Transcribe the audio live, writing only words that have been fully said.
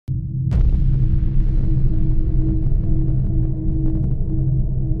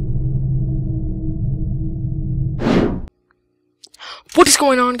What is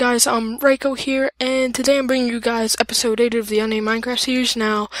going on, guys? I'm Ryko here, and today I'm bringing you guys episode 8 of the Unnamed Minecraft Series.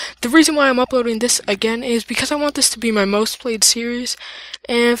 Now, the reason why I'm uploading this again is because I want this to be my most played series,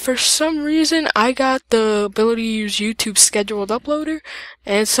 and for some reason I got the ability to use YouTube's scheduled uploader,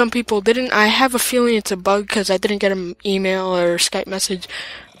 and some people didn't. I have a feeling it's a bug because I didn't get an email or Skype message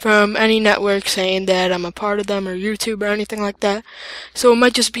from any network saying that I'm a part of them or YouTube or anything like that. So it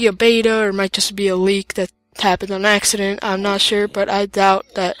might just be a beta or it might just be a leak that happened on accident. I'm not sure, but I doubt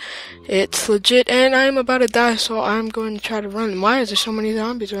that it's legit, and I'm about to die, so I'm going to try to run. Why is there so many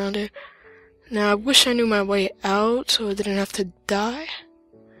zombies around here? Now, I wish I knew my way out so I didn't have to die,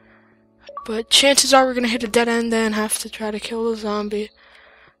 but chances are we're going to hit a dead end and have to try to kill the zombie.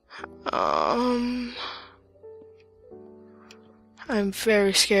 I'm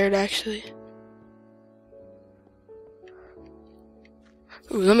very scared, actually.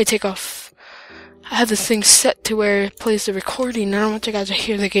 Ooh, let me take off. I have this thing set to where it plays the recording, and I don't want you guys to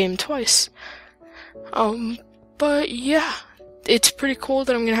hear the game twice. But yeah, it's pretty cool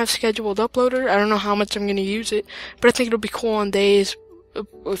that I'm gonna have scheduled uploader. I don't know how much I'm gonna use it, but I think it'll be cool on days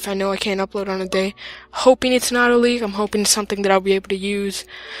if I know I can't upload on a day. Hoping it's not a leak. I'm hoping it's something that I'll be able to use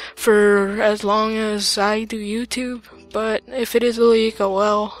for as long as I do YouTube. But if it is a leak, oh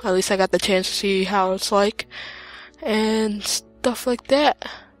well, at least I got the chance to see how it's like and stuff like that.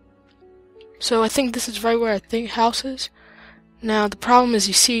 So I think this is right where I think house is. Now the problem is,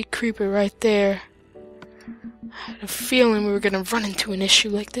 you see creeper right there. I had a feeling we were gonna run into an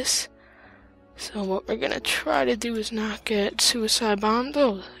issue like this. So what we're gonna try to do is not get suicide bombed.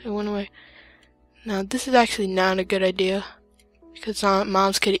 Oh, it went away. Now this is actually not a good idea because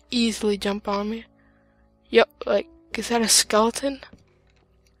moms could easily jump on me. Yep, like, is that a skeleton?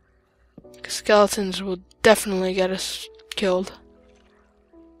 Skeletons will definitely get us killed.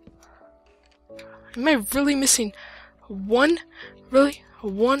 Am I really missing one? Really?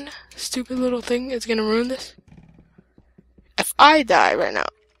 One stupid little thing is gonna ruin this? If I die right now.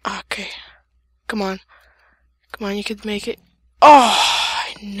 Okay. Come on. Come on, you could make it. Oh,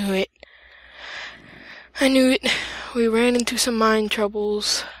 I knew it. I knew it. We ran into some mine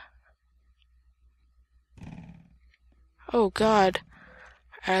troubles. Oh god.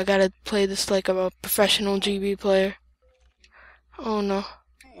 I gotta play this like I'm a professional GB player. Oh no.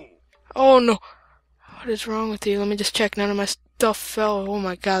 Oh no. What is wrong with you? Let me just check. None of my stuff fell. Oh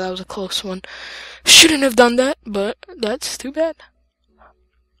my god, that was a close one. Shouldn't have done that, but that's too bad.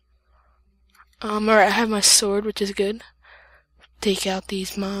 Alright, I have my sword, which is good. Take out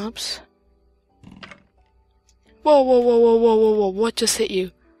these mobs. Whoa, whoa, whoa, whoa, whoa, whoa, whoa. What just hit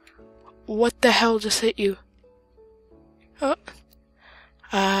you? What the hell just hit you? Oh.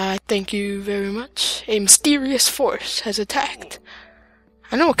 Thank you very much. A mysterious force has attacked.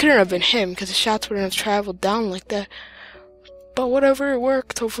 I know it couldn't have been him, because the shots wouldn't have traveled down like that. But whatever, it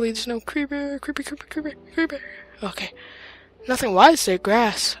worked. Hopefully there's no creeper. Okay. Nothing. Why is there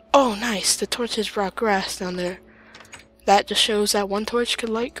grass? Oh, nice. The torches brought grass down there. That just shows that one torch could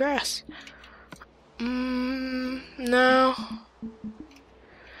light grass. No.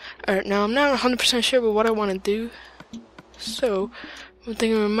 Alright, now I'm not 100% sure about what I want to do. So, one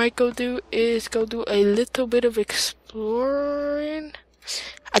thing we might go do is go do a little bit of exploring.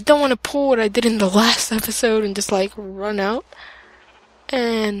 I don't want to pull what I did in the last episode and just like run out.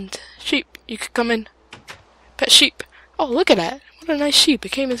 And sheep, you could come in. Pet sheep. Oh, look at that. What a nice sheep.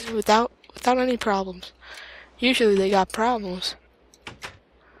 It came in without any problems. Usually they got problems.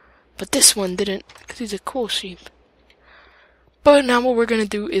 But this one didn't, because he's a cool sheep. But now what we're going to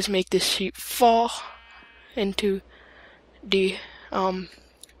do is make this sheep fall into the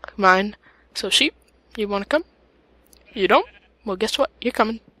mine. So sheep, you want to come? You don't? Well, guess what? You're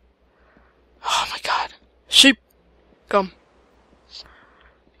coming. Oh my god. Sheep! Come.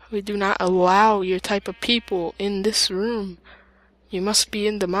 We do not allow your type of people in this room. You must be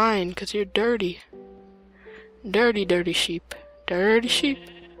in the mine, because you're dirty. Dirty, dirty sheep. Dirty sheep.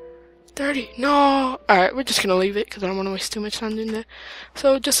 Dirty. No! Alright, we're just gonna leave it, because I don't want to waste too much time doing that.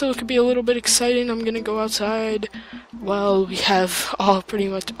 So, just so it could be a little bit exciting, I'm gonna go outside while we have pretty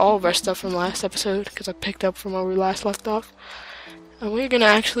much all of our stuff from last episode, because I picked up from where we last left off. And we're gonna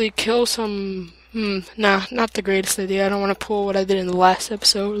actually kill some... Nah, not the greatest idea. I don't want to pull what I did in the last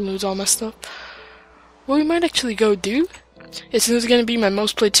episode and lose all my stuff. What we might actually go do is, this is gonna be my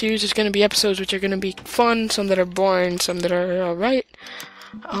most played series. There's gonna be episodes which are gonna be fun, some that are boring, some that are alright.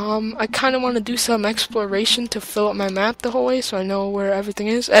 I kind of want to do some exploration to fill up my map the whole way so I know where everything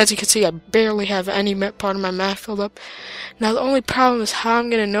is. As you can see, I barely have any part of my map filled up. Now the only problem is how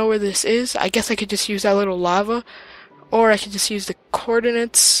I'm gonna know where this is. I guess I could just use that little lava. or I could just use the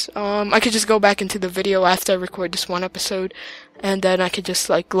coordinates. I could just go back into the video after I record this one episode, and then I could just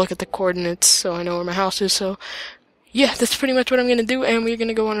like look at the coordinates so I know where my house is. So yeah, that's pretty much what I'm gonna do, and we're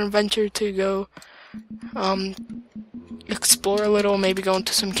gonna go on an adventure to go explore a little, maybe go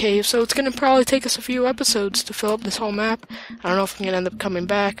into some caves. So it's gonna probably take us a few episodes to fill up this whole map. I don't know if I'm gonna end up coming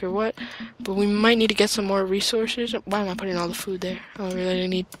back or what, but we might need to get some more resources. Why am I putting all the food there? I really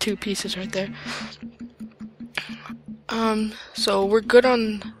need 2 pieces right there. So we're good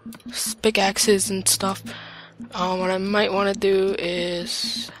on pickaxes and stuff. What I might want to do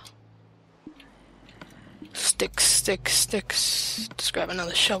is sticks. Just grab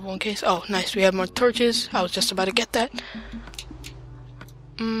another shovel in case. Oh, nice. We have more torches. I was just about to get that.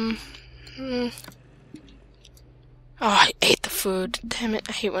 Oh, I ate the food. Damn it.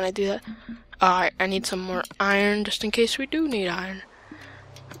 I hate when I do that. Alright, I need some more iron just in case we do need iron.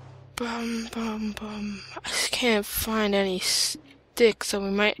 I just can't find any sticks, so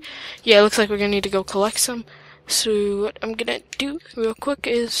we might... Yeah, it looks like we're gonna need to go collect some. So what I'm gonna do real quick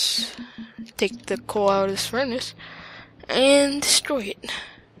is take the coal out of this furnace and destroy it.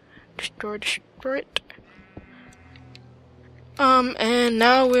 Destroy it. And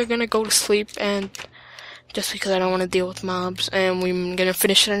now we're gonna go to sleep, and just because I don't want to deal with mobs, and we're gonna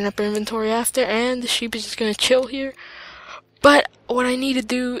finish setting up our inventory after, and the sheep is just gonna chill here. But what I need to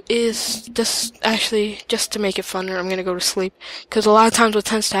do is just to make it funner, I'm gonna go to sleep. Because a lot of times what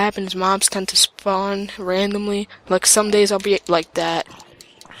tends to happen is mobs tend to spawn randomly. Like some days I'll be like that.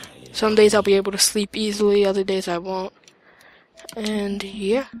 Some days I'll be able to sleep easily, other days I won't. And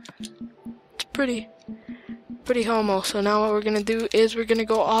yeah, it's pretty homo. So now what we're gonna do is we're gonna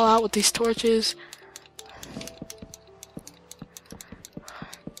go all out with these torches.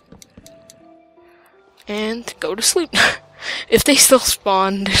 And go to sleep. If they still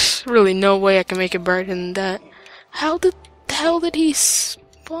spawn, there's really no way I can make it brighter than that. How the hell did he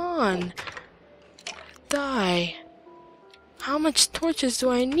spawn? Die. How much torches do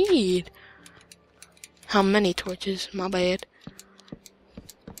I need? How many torches? My bad.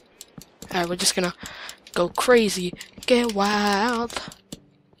 Alright, we're just gonna go crazy. Get wild.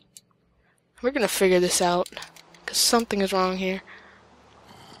 We're gonna figure this out. Because something is wrong here.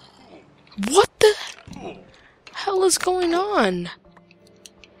 What the hell is going on?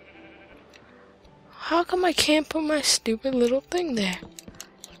 How come I can't put my stupid little thing there?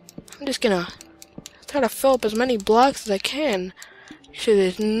 I'm just gonna try to fill up as many blocks as I can. Sure,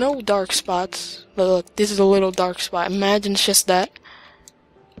 there's no dark spots. But look, this is a little dark spot. Imagine it's just that.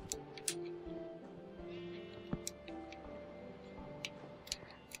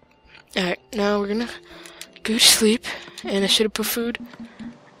 Alright, now we're gonna go to sleep. And I should have put food.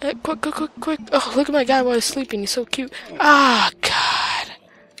 Quick. Oh, look at my guy while he's sleeping. He's so cute. Ah, God.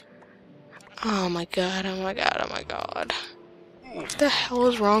 Oh my God. What the hell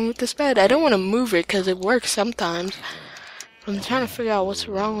is wrong with this bed? I don't want to move it because it works sometimes. I'm trying to figure out what's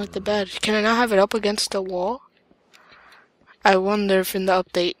wrong with the bed. Can I not have it up against the wall? I wonder if in the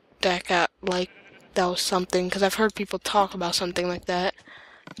update that was something, because I've heard people talk about something like that.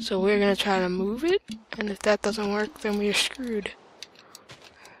 So we're going to try to move it, and if that doesn't work, then we're screwed.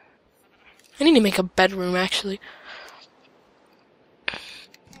 I need to make a bedroom, actually.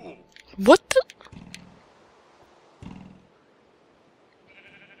 What the?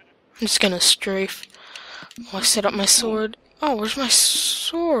 I'm just gonna strafe while I set up my sword. Oh, where's my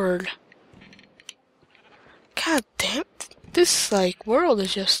sword? God damn, this, world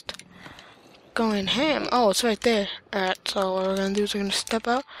is just going ham. Oh, it's right there. Alright, so what we're gonna do is we're gonna step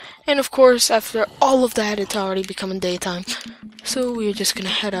out. And of course, after all of that, it's already becoming daytime. So we're just gonna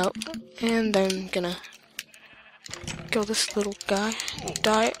head out, and then gonna kill this little guy.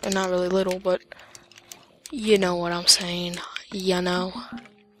 Die, and not really little, but you know what I'm saying. You know.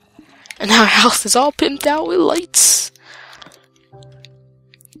 And our house is all pimped out with lights.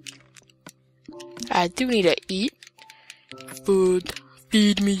 I do need to eat. Food.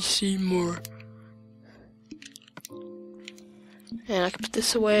 Feed me, Seymour. And I can put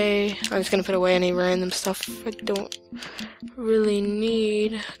this away. I'm just gonna put away any random stuff I don't really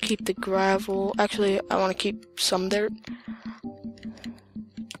need. Keep the gravel. Actually, I want to keep some dirt.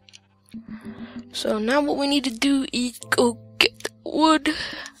 So now what we need to do is go get wood.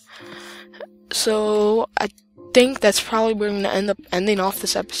 So I think that's probably where I'm gonna end up ending off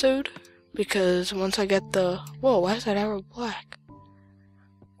this episode. Because once I get the... Whoa, why is that arrow black?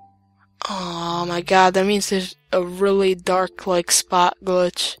 Oh my God, that means there's a really dark, spot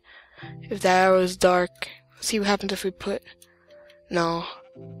glitch. If that arrow is dark, let's see what happens if we put... No,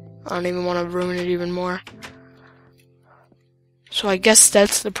 I don't even want to ruin it even more. So I guess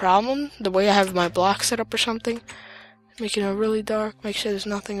that's the problem, the way I have my block set up or something. Making it really dark, make sure there's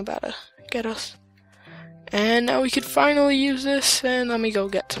nothing about to get us. And now we could finally use this, and let me go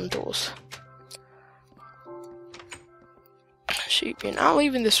get some tools. Sheep, you're not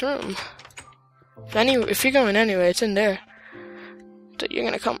leaving this room. If you're going anyway, it's in there. So you're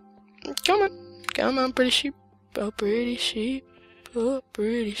gonna come. Come on, pretty sheep. Oh, pretty sheep. Oh,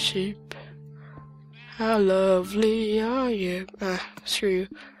 pretty sheep. How lovely are you? Screw you.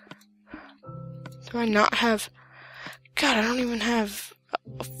 Do I not have... God, I don't even have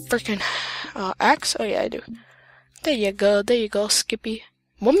a freaking axe. Oh yeah, I do. There you go, Skippy.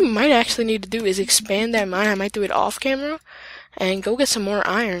 What we might actually need to do is expand that mine. I might do it off camera and go get some more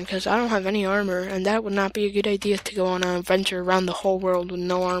iron, because I don't have any armor, and that would not be a good idea to go on an adventure around the whole world with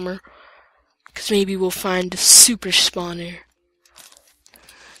no armor. Because maybe we'll find a super spawner.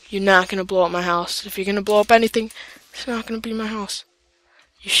 You're not gonna blow up my house. If you're gonna blow up anything, it's not gonna be my house.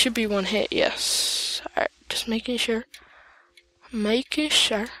 You should be one hit, yes. Alright, just making sure. Alright,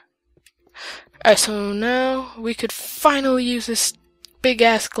 so now we could finally use this big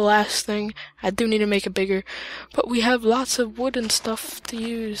ass glass thing. I do need to make it bigger, but we have lots of wood and stuff to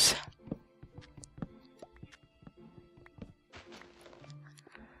use.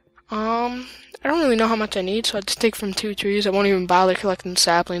 I don't really know how much I need, so I just take from 2 trees. I won't even bother collecting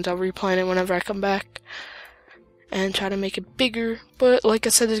saplings. I'll replant it whenever I come back and try to make it bigger. But like I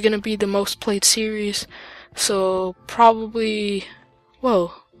said, it's gonna be the most played series, so probably...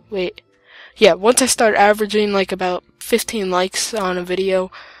 Whoa, wait. Yeah, once I start averaging like about 15 likes on a video,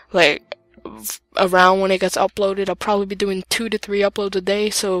 like around when it gets uploaded, I'll probably be doing 2 to 3 uploads a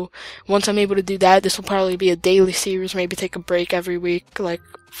day. So once I'm able to do that, this will probably be a daily series. Maybe take a break every week, like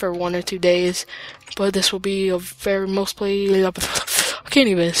for 1 or 2 days. But this will be a very most played. I can't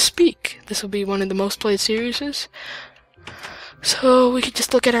even speak. This will be one of the most played series. So we could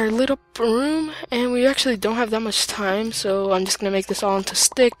just look at our little room, and we actually don't have that much time, so I'm just gonna make this all into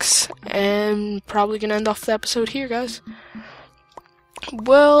sticks, and probably gonna end off the episode here, guys.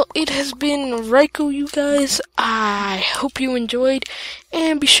 Well, it has been Ryko, you guys. I hope you enjoyed,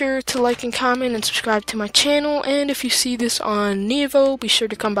 and be sure to like and comment and subscribe to my channel. And if you see this on Nevo, be sure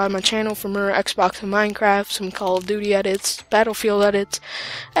to come by my channel for more Xbox and Minecraft, some Call of Duty edits, Battlefield edits,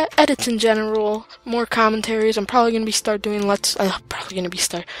 edits in general, more commentaries. I'm probably gonna start doing let's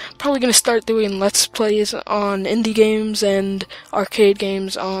plays on indie games and arcade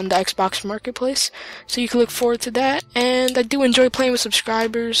games on the Xbox Marketplace. So you can look forward to that. And I do enjoy playing with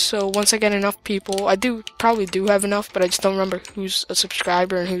subscribers, so once I get enough people, I probably do have enough, but I just don't remember who's a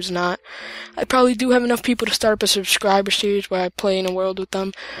subscriber and who's not. I probably do have enough people to start up a subscriber series where I play in a world with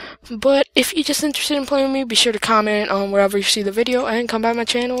them. But if you're just interested in playing with me, be sure to comment on wherever you see the video and come by my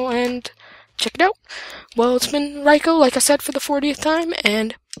channel and check it out. Well, it's been Ryko, like I said, for the 40th time,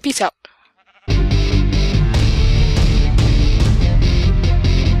 and peace out.